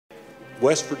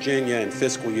West Virginia in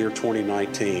fiscal year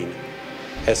 2019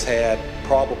 has had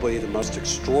probably the most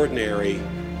extraordinary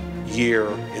year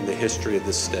in the history of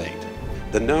this state.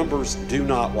 The numbers do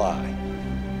not lie.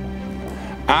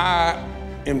 I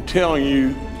am telling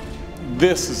you,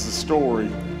 this is the story.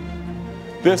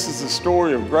 This is the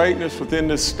story of greatness within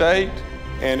this state,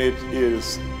 and it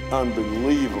is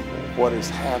unbelievable what is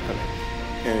happening.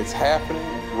 And it's happening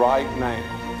right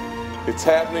now. It's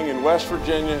happening in West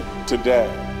Virginia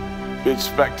today. It's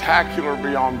spectacular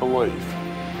beyond belief.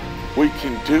 We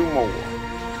can do more.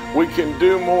 We can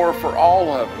do more for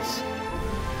all of us.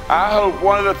 I hope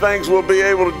one of the things we'll be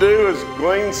able to do is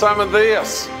glean some of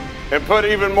this and put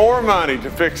even more money to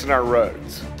fixing our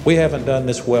roads. We haven't done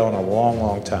this well in a long,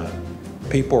 long time.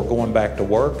 People are going back to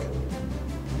work.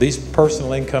 These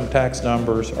personal income tax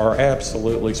numbers are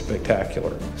absolutely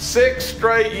spectacular. 6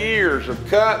 straight years of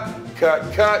cut.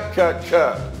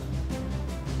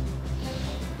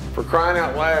 For crying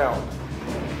out loud,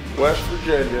 West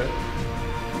Virginia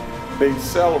needs to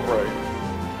celebrate.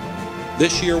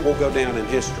 This year will go down in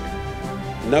history,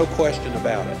 no question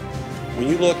about it. When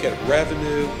you look at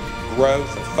revenue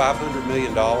growth of $500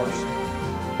 million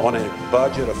on a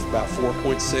budget of about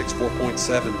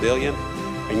 4.7 billion,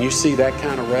 and you see that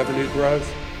kind of revenue growth,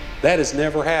 that has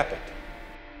never happened.